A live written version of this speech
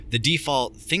the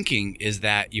default thinking is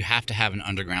that you have to have an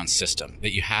underground system,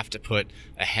 that you have to put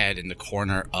a head in the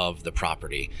corner of the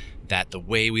property, that the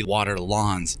way we water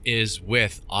lawns is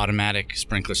with automatic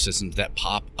sprinkler systems that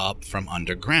pop up from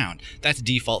underground. That's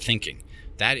default thinking.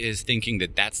 That is thinking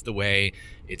that that's the way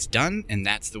it's done, and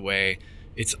that's the way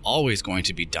it's always going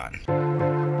to be done.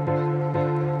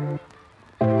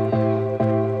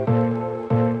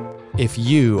 If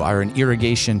you are an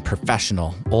irrigation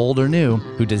professional, old or new,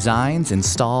 who designs,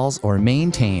 installs, or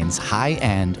maintains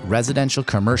high-end residential,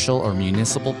 commercial, or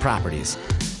municipal properties,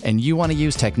 and you want to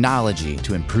use technology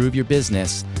to improve your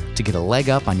business to get a leg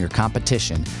up on your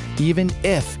competition, even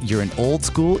if you're an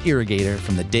old-school irrigator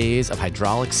from the days of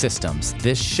hydraulic systems,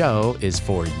 this show is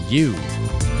for you.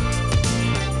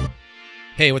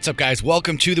 Hey, what's up, guys?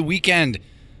 Welcome to the weekend.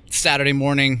 It's Saturday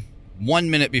morning, 1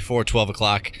 minute before 12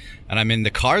 o'clock, and I'm in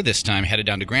the car this time, headed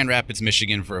down to Grand Rapids,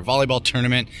 Michigan for a volleyball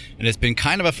tournament, and it's been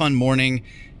kind of a fun morning,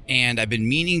 and I've been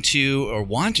meaning to or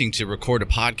wanting to record a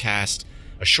podcast,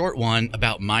 a short one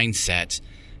about mindset,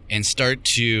 and start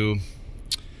to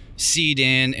seed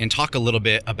in and talk a little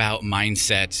bit about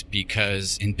mindset,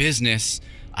 because in business,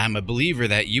 I'm a believer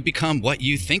that you become what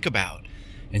you think about.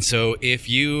 And so if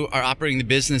you are operating the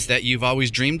business that you've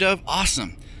always dreamed of,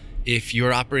 awesome. If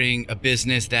you're operating a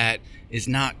business that is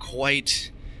not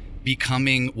quite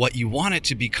becoming what you want it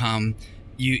to become,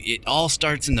 it all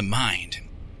starts in the mind.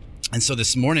 And so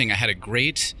this morning I had a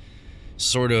great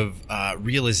sort of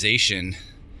realization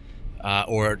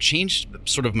or changed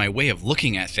sort of my way of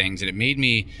looking at things. And it made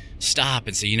me stop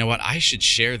and say, you know what, I should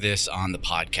share this on the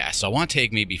podcast. So I want to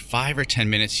take maybe 5 or 10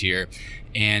 minutes here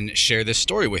and share this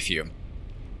story with you.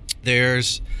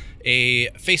 There's a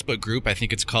Facebook group, I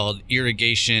think it's called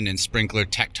Irrigation and Sprinkler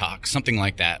Tech Talk, something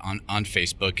like that on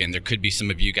Facebook. And there could be some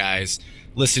of you guys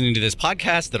listening to this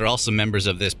podcast that are also members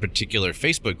of this particular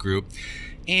Facebook group.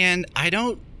 And I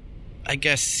don't, I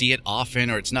guess, see it often,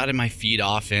 or it's not in my feed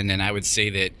often. And I would say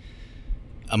that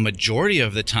a majority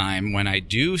of the time when I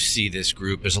do see this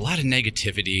group, there's a lot of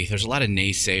negativity. There's a lot of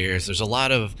naysayers. There's a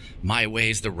lot of my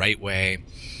way's the right way.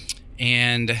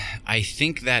 And I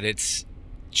think that it's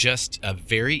just a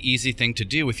very easy thing to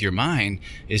do with your mind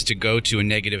is to go to a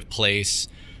negative place,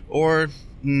 or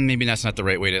maybe that's not the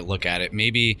right way to look at it.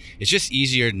 Maybe it's just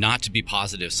easier not to be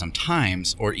positive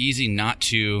sometimes, or easy not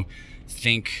to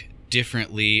think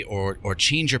differently or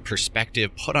change your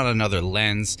perspective, put on another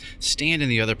lens, stand in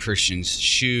the other person's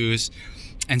shoes.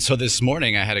 And so this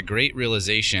morning I had a great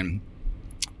realization,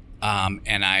 and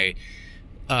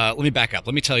let me back up.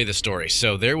 Let me tell you the story.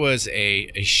 So there was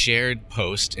a shared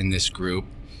post in this group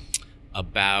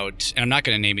about, and I'm not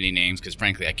going to name any names because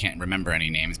frankly I can't remember any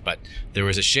names, but there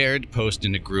was a shared post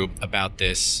in the group about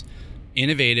this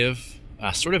innovative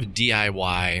sort of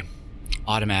DIY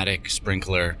automatic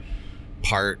sprinkler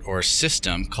part or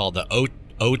system called the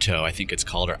OTO, I think it's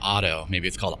called, or Otto, maybe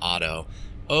it's called Otto,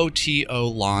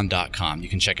 OTOlawn.com. You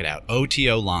can check it out,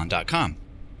 OTOlawn.com.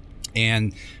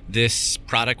 And this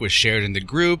product was shared in the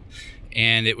group,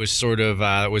 and it was sort of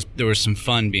there was some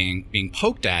fun being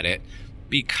poked at it,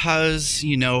 because,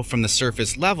 you know, from the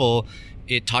surface level,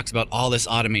 it talks about all this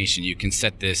automation. You can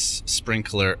set this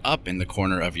sprinkler up in the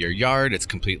corner of your yard. It's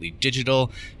completely digital.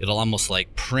 It'll almost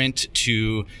like print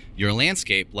to your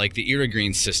landscape like the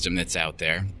Irrigreen system that's out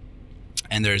there.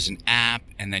 And there's an app,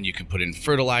 and then you can put in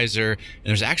fertilizer. And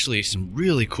there's actually some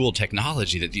really cool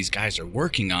technology that these guys are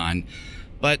working on.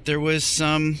 But there was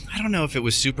some, I don't know if it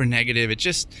was super negative. It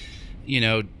just, you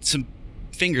know, some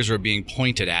fingers were being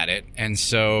pointed at it. And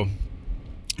so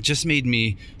it just made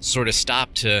me sort of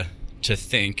stop to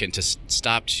think and to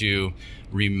stop to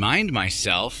remind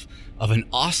myself of an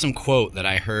awesome quote that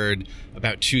I heard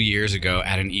about 2 years ago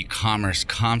at an e-commerce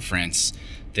conference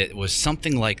that was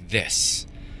something like this: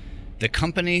 the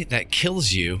company that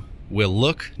kills you will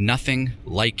look nothing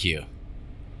like you.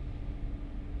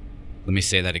 Let me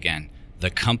say that again. The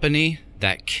company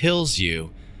that kills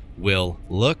you will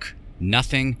look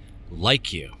nothing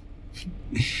like you.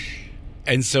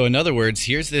 And so, in other words,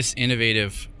 here's this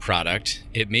innovative product.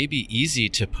 It may be easy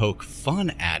to poke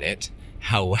fun at it.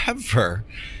 However,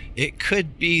 it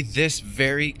could be this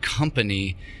very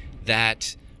company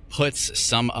that puts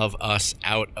some of us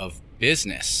out of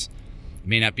business. It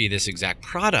may not be this exact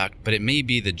product, but it may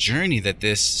be the journey that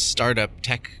this startup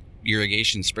tech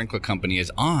irrigation sprinkler company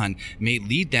is on, may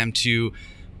lead them to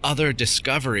other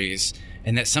discoveries,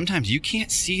 and that sometimes you can't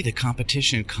see the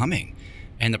competition coming.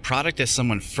 And the product that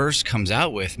someone first comes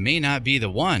out with may not be the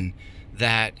one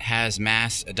that has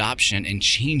mass adoption and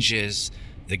changes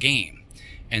the game.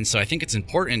 And so I think it's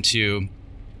important to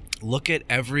look at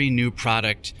every new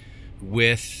product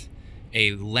with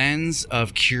a lens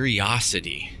of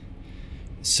curiosity.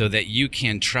 so that you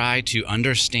can try to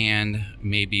understand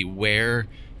maybe where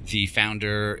the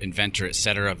founder, inventor,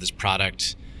 etc. of this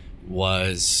product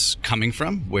was coming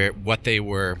from, what they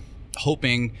were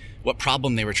hoping, what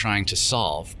problem they were trying to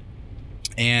solve.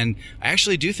 And I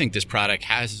actually do think this product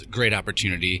has great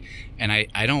opportunity, and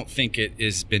I don't think it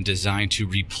has been designed to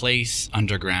replace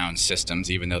underground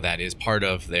systems, even though that is part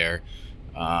of their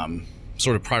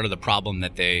sort of part of the problem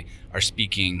that they are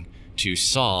speaking to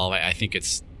solve. I think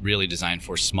it's really designed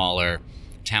for smaller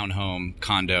townhome,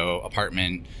 condo,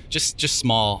 apartment, just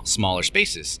smaller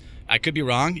spaces. I could be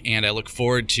wrong, and I look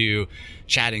forward to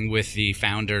chatting with the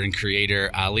founder and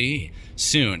creator, Ali,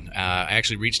 soon. I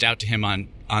actually reached out to him on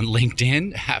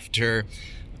LinkedIn after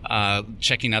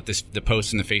checking out the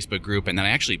post in the Facebook group, and then I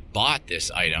actually bought this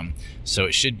item. So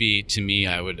it should be, to me,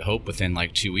 I would hope, within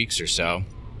like 2 weeks or so.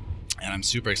 And I'm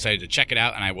super excited to check it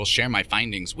out, and I will share my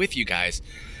findings with you guys.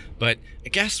 But I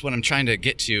guess what I'm trying to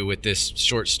get to with this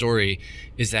short story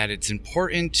is that it's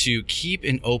important to keep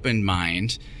an open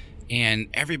mind. And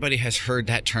everybody has heard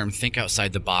that term, think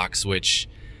outside the box, which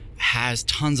has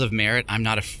tons of merit. I'm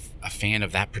not a fan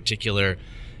of that particular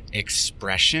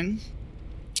expression.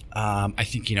 I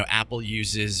think, Apple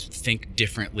uses think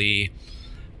differently.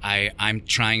 I'm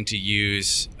trying to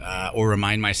use or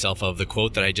remind myself of the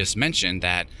quote that I just mentioned,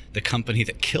 that the company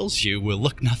that kills you will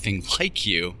look nothing like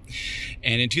you.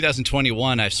 And in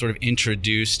 2021, I've sort of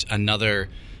introduced another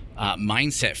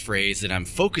mindset phrase that I'm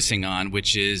focusing on,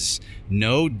 which is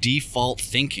no default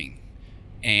thinking.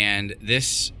 And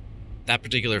that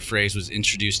particular phrase was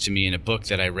introduced to me in a book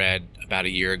that I read about a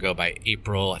year ago by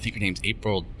April. I think her name's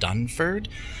April Dunford.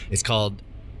 It's called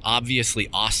Obviously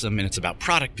Awesome, and it's about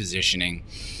product positioning.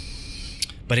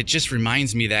 But it just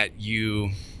reminds me that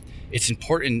it's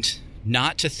important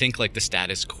not to think like the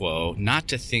status quo, not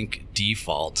to think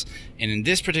default. And in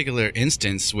this particular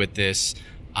instance, with this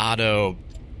Otto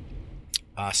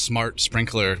smart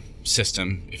sprinkler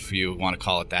system, if you want to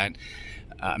call it that,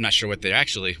 I'm not sure what the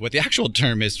actual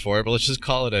term is for it, but let's just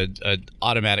call it an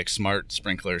automatic smart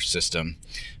sprinkler system.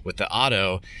 With the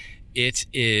Otto, it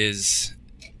is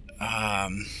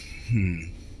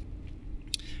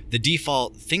the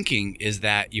default thinking is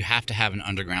that you have to have an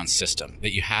underground system,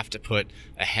 that you have to put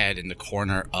a head in the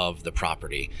corner of the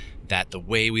property, that the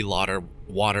way we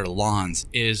water lawns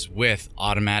is with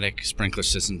automatic sprinkler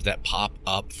systems that pop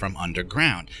up from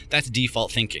underground. That's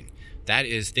default thinking. That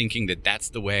is thinking that that's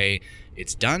the way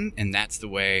it's done, and that's the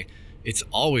way it's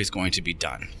always going to be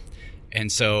done.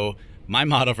 And so my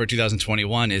motto for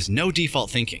 2021 is no default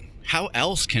thinking. How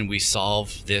else can we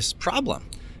solve this problem?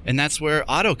 And that's where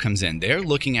Otto comes in. They're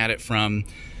looking at it from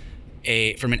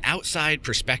an outside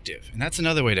perspective. And that's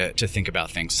another way to think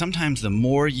about things. Sometimes the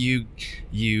more you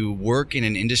work in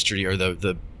an industry, or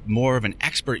the more of an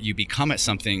expert you become at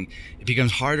something, it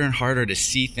becomes harder and harder to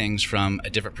see things from a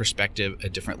different perspective, a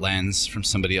different lens, from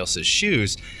somebody else's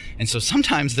shoes. And so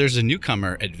sometimes there's a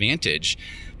newcomer advantage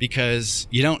because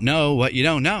you don't know what you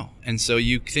don't know. And so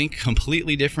you think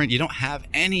completely different. You don't have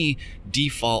any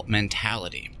default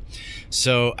mentality.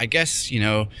 So I guess,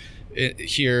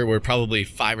 here we're probably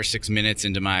 5 or 6 minutes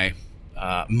into my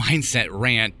mindset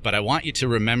rant, but I want you to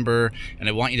remember, and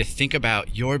I want you to think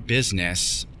about your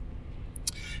business.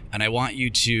 And I want you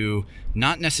to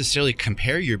not necessarily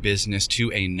compare your business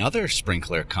to another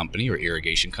sprinkler company or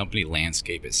irrigation company,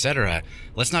 landscape, etc.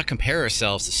 Let's not compare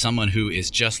ourselves to someone who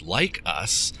is just like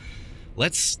us.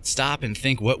 Let's stop and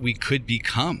think what we could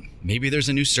become. Maybe there's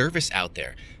a new service out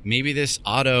there. Maybe this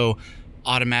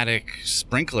automatic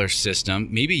sprinkler system,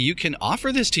 maybe you can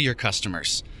offer this to your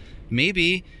customers.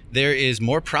 Maybe there is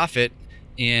more profit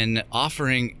in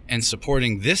offering and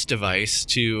supporting this device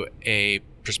to a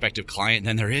prospective client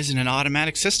than there is in an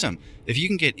automatic system. If you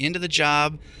can get into the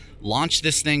job, launch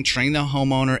this thing, train the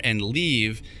homeowner, and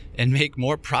leave and make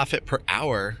more profit per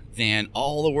hour than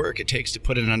all the work it takes to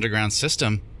put in an underground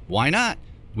system, why not?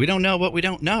 We don't know what we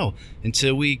don't know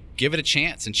until we give it a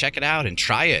chance and check it out and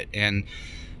try it. And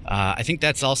I think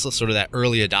that's also sort of that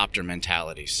early adopter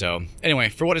mentality. So anyway,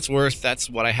 for what it's worth, that's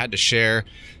what I had to share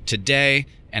today.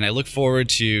 And I look forward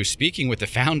to speaking with the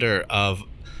founder of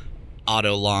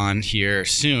Otto Lawn here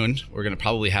soon. We're going to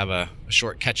probably have a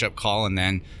short catch-up call, and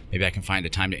then maybe I can find a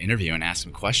time to interview and ask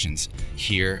some questions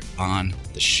here on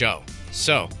the show.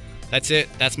 So that's it.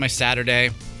 That's my Saturday.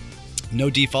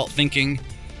 No default thinking.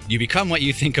 You become what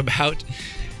you think about.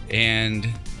 And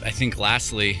I think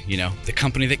lastly, the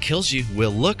company that kills you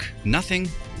will look nothing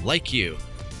like you.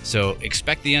 So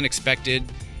expect the unexpected.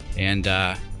 And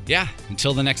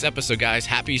until the next episode, guys,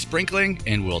 happy sprinkling,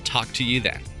 and we'll talk to you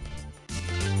then.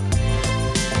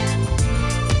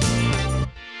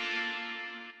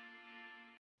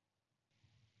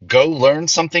 go learn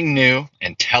something new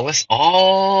and tell us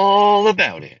all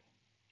about it.